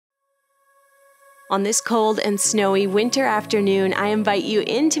On this cold and snowy winter afternoon, I invite you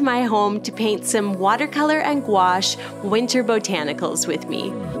into my home to paint some watercolor and gouache winter botanicals with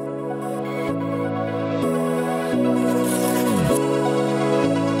me.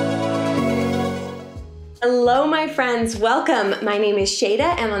 Hello my friends, welcome. My name is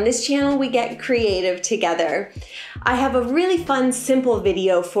Shayda and on this channel we get creative together. I have a really fun, simple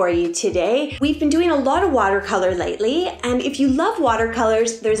video for you today. We've been doing a lot of watercolor lately, and if you love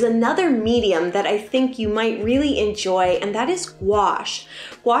watercolors, there's another medium that I think you might really enjoy, and that is gouache.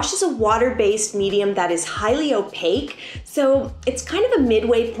 Gouache is a water-based medium that is highly opaque, so it's kind of a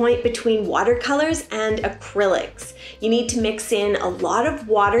midway point between watercolors and acrylics. You need to mix in a lot of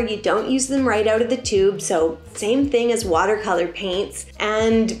water. You don't use them right out of the tube, so same thing as watercolor paints.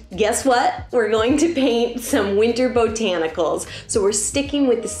 And guess what? We're going to paint some winter botanicals. So we're sticking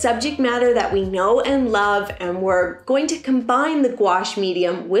with the subject matter that we know and love, and we're going to combine the gouache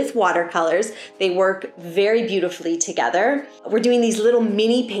medium with watercolors. They work very beautifully together. We're doing these little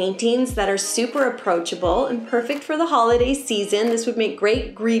mini paintings that are super approachable and perfect for the holiday season. This would make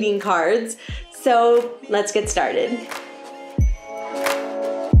great greeting cards. So let's get started.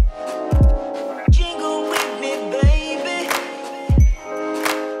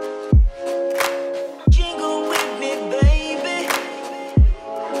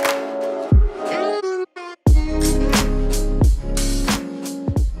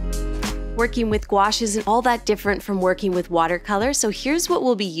 Working with gouache isn't all that different from working with watercolor, so here's what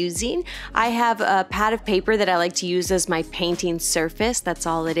we'll be using. I have a pad of paper that I like to use as my painting surface, that's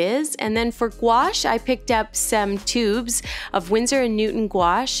all it is. And then for gouache, I picked up some tubes of Winsor & Newton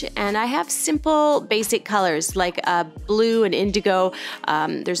gouache, and I have simple basic colors like blue and indigo.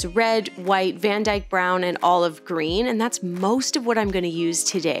 There's red, white, Van Dyke brown, and olive green, and that's most of what I'm going to use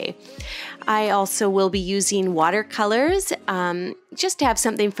today. I also will be using watercolors just to have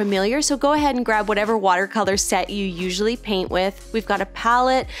something familiar, so go ahead and grab whatever watercolor set you usually paint with. We've got a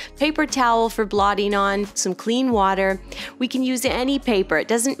palette, paper towel for blotting on, some clean water. We can use any paper, it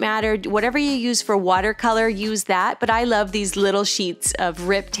doesn't matter. Whatever you use for watercolor, use that, but I love these little sheets of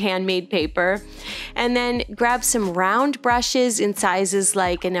ripped handmade paper. And then grab some round brushes in sizes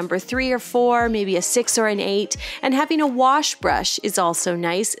like a number 3 or 4, maybe a 6 or an 8, and having a wash brush is also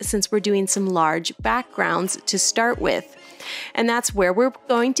nice since we're doing some large backgrounds to start with. And that's where we're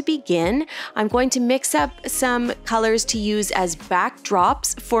going to begin. I'm going to mix up some colors to use as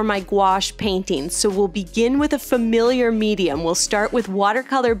backdrops for my gouache paintings. So we'll begin with a familiar medium. We'll start with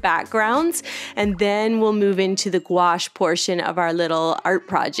watercolor backgrounds, and then we'll move into the gouache portion of our little art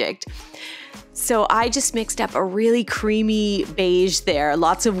project. So I just mixed up a really creamy beige there,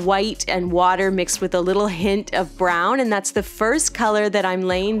 lots of white and water mixed with a little hint of brown, and that's the first color that I'm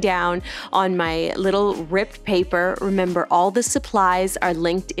laying down on my little ripped paper. Remember, all the supplies are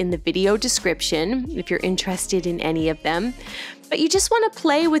linked in the video description if you're interested in any of them. But you just want to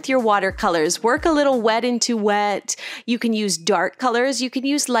play with your watercolors. Work a little wet into wet. You can use dark colors, you can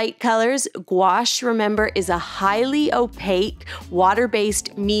use light colors. Gouache, remember, is a highly opaque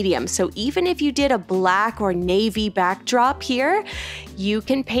water-based medium. So even if you did a black or navy backdrop here, you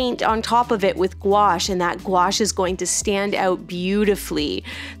can paint on top of it with gouache, and that gouache is going to stand out beautifully.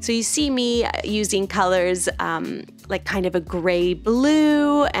 So you see me using colors like kind of a gray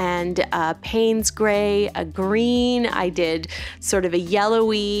blue and a Payne's gray, a green. I did sort of a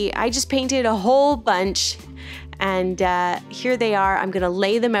yellowy. I just painted a whole bunch, and here they are. I'm gonna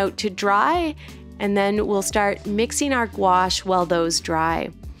lay them out to dry, and then we'll start mixing our gouache while those dry.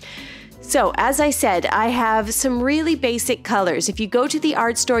 So as I said, I have some really basic colors. If you go to the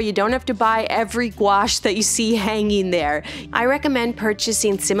art store, you don't have to buy every gouache that you see hanging there. I recommend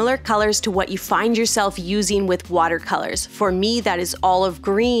purchasing similar colors to what you find yourself using with watercolors. For me, that is olive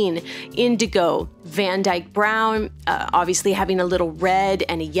green, indigo, Van Dyke brown. Obviously having a little red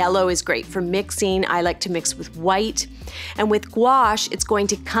and a yellow is great for mixing. I like to mix with white. And with gouache, it's going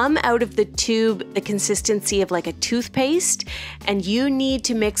to come out of the tube the consistency of like a toothpaste, and you need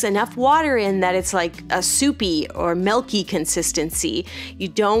to mix enough water in that it's like a soupy or milky consistency. You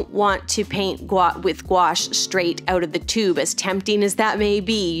don't want to paint with gouache straight out of the tube, as tempting as that may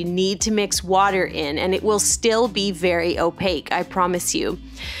be. You need to mix water in, and it will still be very opaque, I promise you.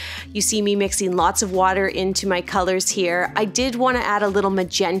 You see me mixing lots of water into my colors here. I did want to add a little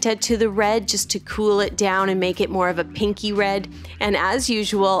magenta to the red just to cool it down and make it more of a pinky red. And as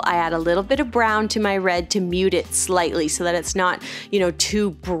usual, I add a little bit of brown to my red to mute it slightly so that it's not,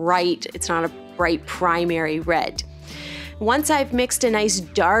 too bright. It's not a bright primary red. Once I've mixed a nice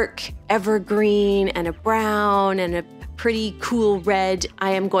dark evergreen and a brown and a pretty cool red,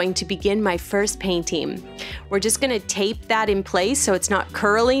 I am going to begin my first painting. We're just going to tape that in place so it's not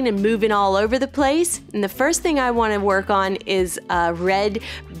curling and moving all over the place. And the first thing I want to work on is a red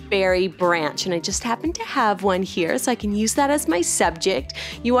berry branch, and I just happen to have one here, so I can use that as my subject.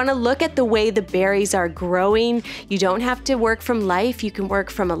 You want to look at the way the berries are growing. You don't have to work from life. You can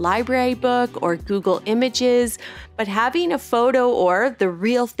work from a library book or Google Images, but having a photo or the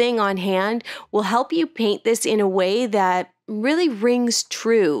real thing on hand will help you paint this in a way that really rings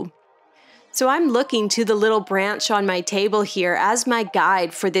true. So I'm looking to the little branch on my table here as my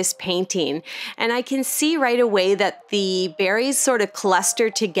guide for this painting, and I can see right away that the berries sort of cluster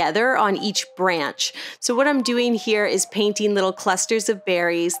together on each branch. So what I'm doing here is painting little clusters of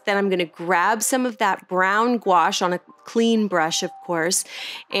berries. Then I'm going to grab some of that brown gouache on a clean brush, of course,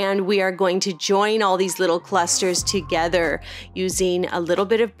 and we are going to join all these little clusters together using a little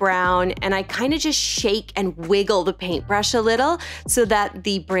bit of brown, and I kind of just shake and wiggle the paintbrush a little so that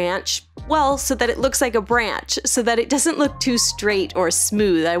the branch, well, so that it looks like a branch, so that it doesn't look too straight or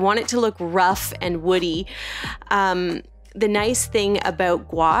smooth. I want it to look rough and woody. The nice thing about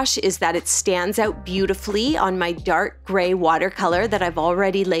gouache is that it stands out beautifully on my dark gray watercolor that I've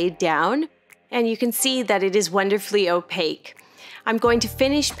already laid down. And you can see that it is wonderfully opaque. I'm going to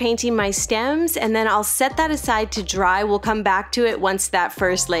finish painting my stems, and then I'll set that aside to dry. We'll come back to it once that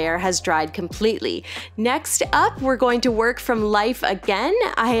first layer has dried completely. Next up, we're going to work from life again.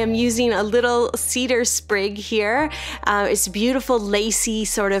 I am using a little cedar sprig here. It's a beautiful lacy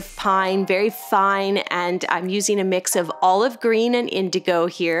sort of pine, very fine, and I'm using a mix of olive green and indigo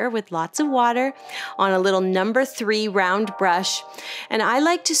here with lots of water on a little number 3 round brush. And I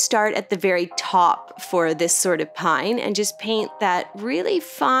like to start at the very top for this sort of pine and just paint that really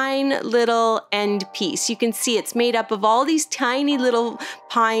fine little end piece. You can see it's made up of all these tiny little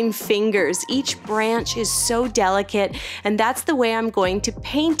pine fingers. Each branch is so delicate, and that's the way I'm going to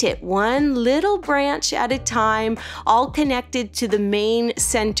paint it. One little branch at a time, all connected to the main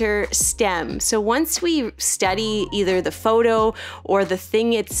center stem. So once we study either the photo or the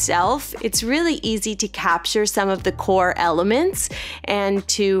thing itself, it's really easy to capture some of the core elements and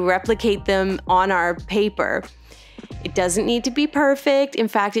to replicate them on our paper. It doesn't need to be perfect. In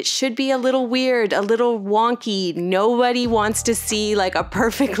fact, it should be a little weird, a little wonky. Nobody wants to see like a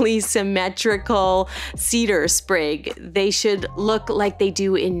perfectly symmetrical cedar sprig. They should look like they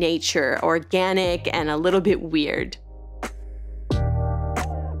do in nature, organic and a little bit weird.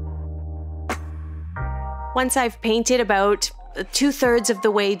 Once I've painted about 2/3 of the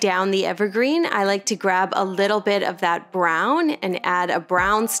way down the evergreen, I like to grab a little bit of that brown and add a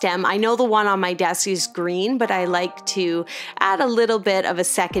brown stem. I know the one on my desk is green, but I like to add a little bit of a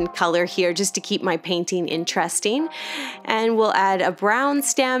second color here just to keep my painting interesting. And we'll add a brown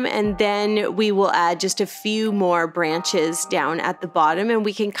stem, and then we will add just a few more branches down at the bottom, and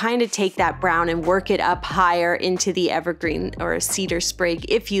we can kind of take that brown and work it up higher into the evergreen or a cedar sprig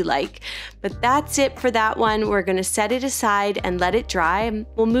if you like. But that's it for that one. We're going to set it aside and let it dry, and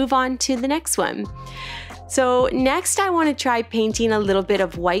we'll move on to the next one. So next I want to try painting a little bit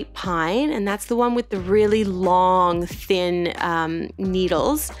of white pine, and that's the one with the really long, thin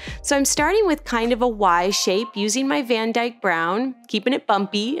needles. So I'm starting with kind of a Y shape using my Van Dyke brown, keeping it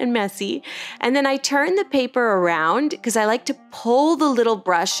bumpy and messy. And then I turn the paper around because I like to pull the little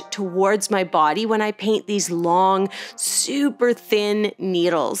brush towards my body when I paint these long, super thin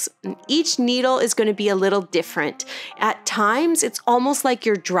needles. And each needle is going to be a little different. At times, it's almost like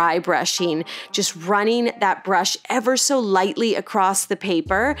you're dry brushing, just running that brush ever so lightly across the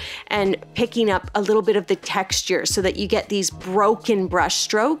paper and picking up a little bit of the texture so that you get these broken brush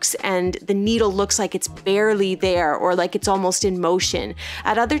strokes and the needle looks like it's barely there or like it's almost in motion.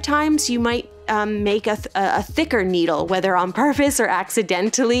 At other times, you might make a thicker needle, whether on purpose or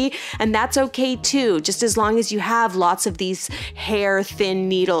accidentally, and that's okay too, just as long as you have lots of these hair thin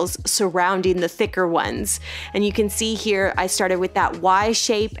needles surrounding the thicker ones. And you can see here I started with that Y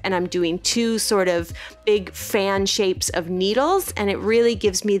shape and I'm doing 2 sort of big fan shapes of needles, and it really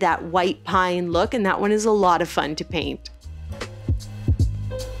gives me that white pine look, and that one is a lot of fun to paint.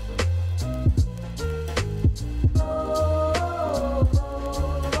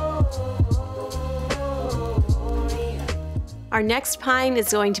 Our next pine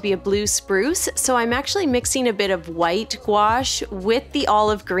is going to be a blue spruce, so I'm actually mixing a bit of white gouache with the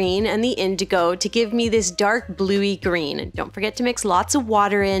olive green and the indigo to give me this dark bluey green. And don't forget to mix lots of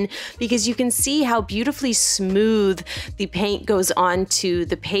water in because you can see how beautifully smooth the paint goes onto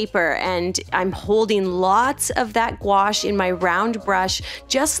the paper. And I'm holding lots of that gouache in my round brush,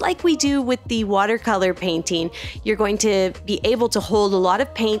 just like we do with the watercolor painting. You're going to be able to hold a lot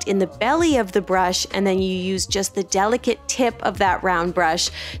of paint in the belly of the brush, and then you use just the delicate tip of that round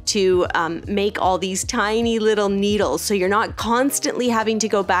brush to make all these tiny little needles, so you're not constantly having to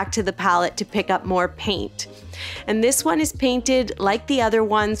go back to the palette to pick up more paint. And this one is painted like the other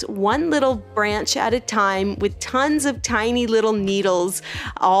ones, one little branch at a time with tons of tiny little needles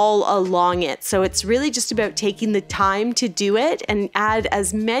all along it. So it's really just about taking the time to do it and add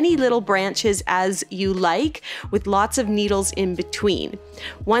as many little branches as you like with lots of needles in between.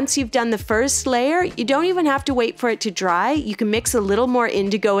 Once you've done the first layer, you don't even have to wait for it to dry. You can mix a little more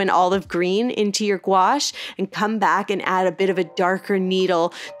indigo and olive green into your gouache and come back and add a bit of a darker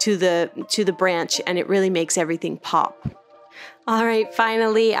needle to the branch, and it really makes everything pop. All right,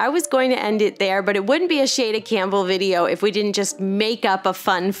 finally, I was going to end it there, but it wouldn't be a Shayda Campbell video if we didn't just make up a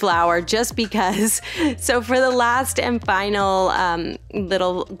fun flower just because. So for the last and final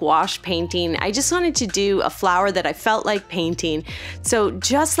little gouache painting, I just wanted to do a flower that I felt like painting. So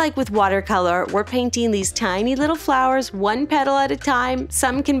just like with watercolor, we're painting these tiny little flowers, one petal at a time.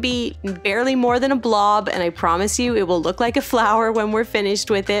 Some can be barely more than a blob, and I promise you it will look like a flower when we're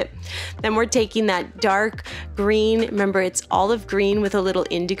finished with it. Then we're taking that dark green, remember it's olive green with a little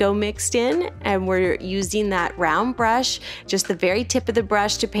indigo mixed in, and we're using that round brush, just the very tip of the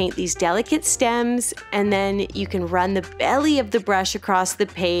brush, to paint these delicate stems, and then you can run the belly of the brush across the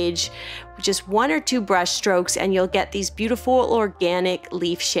page, just one or two brush strokes, and you'll get these beautiful organic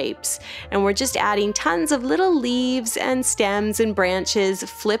leaf shapes. And we're just adding tons of little leaves and stems and branches.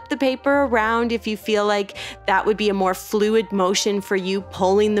 Flip the paper around if you feel like that would be a more fluid motion for you,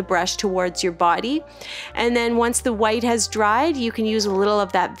 pulling the brush towards your body. And then once the white has dried, you can use a little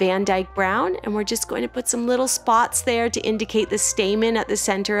of that Van Dyke brown, and we're just going to put some little spots there to indicate the stamen at the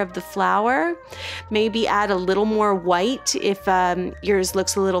center of the flower. Maybe add a little more white if yours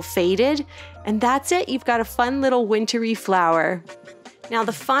looks a little faded. And that's it, you've got a fun little wintry flower. Now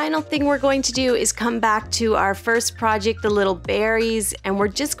the final thing we're going to do is come back to our first project, the little berries, and we're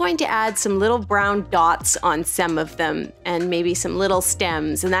just going to add some little brown dots on some of them and maybe some little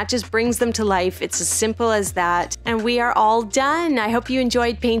stems, and that just brings them to life. It's as simple as that. And we are all done. I hope you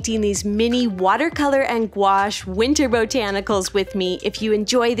enjoyed painting these mini watercolor and gouache winter botanicals with me. If you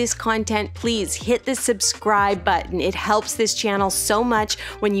enjoy this content, please hit the subscribe button. It helps this channel so much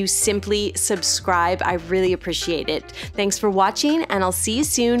when you simply subscribe. I really appreciate it. Thanks for watching, and I'll see you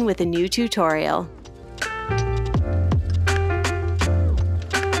soon with a new tutorial.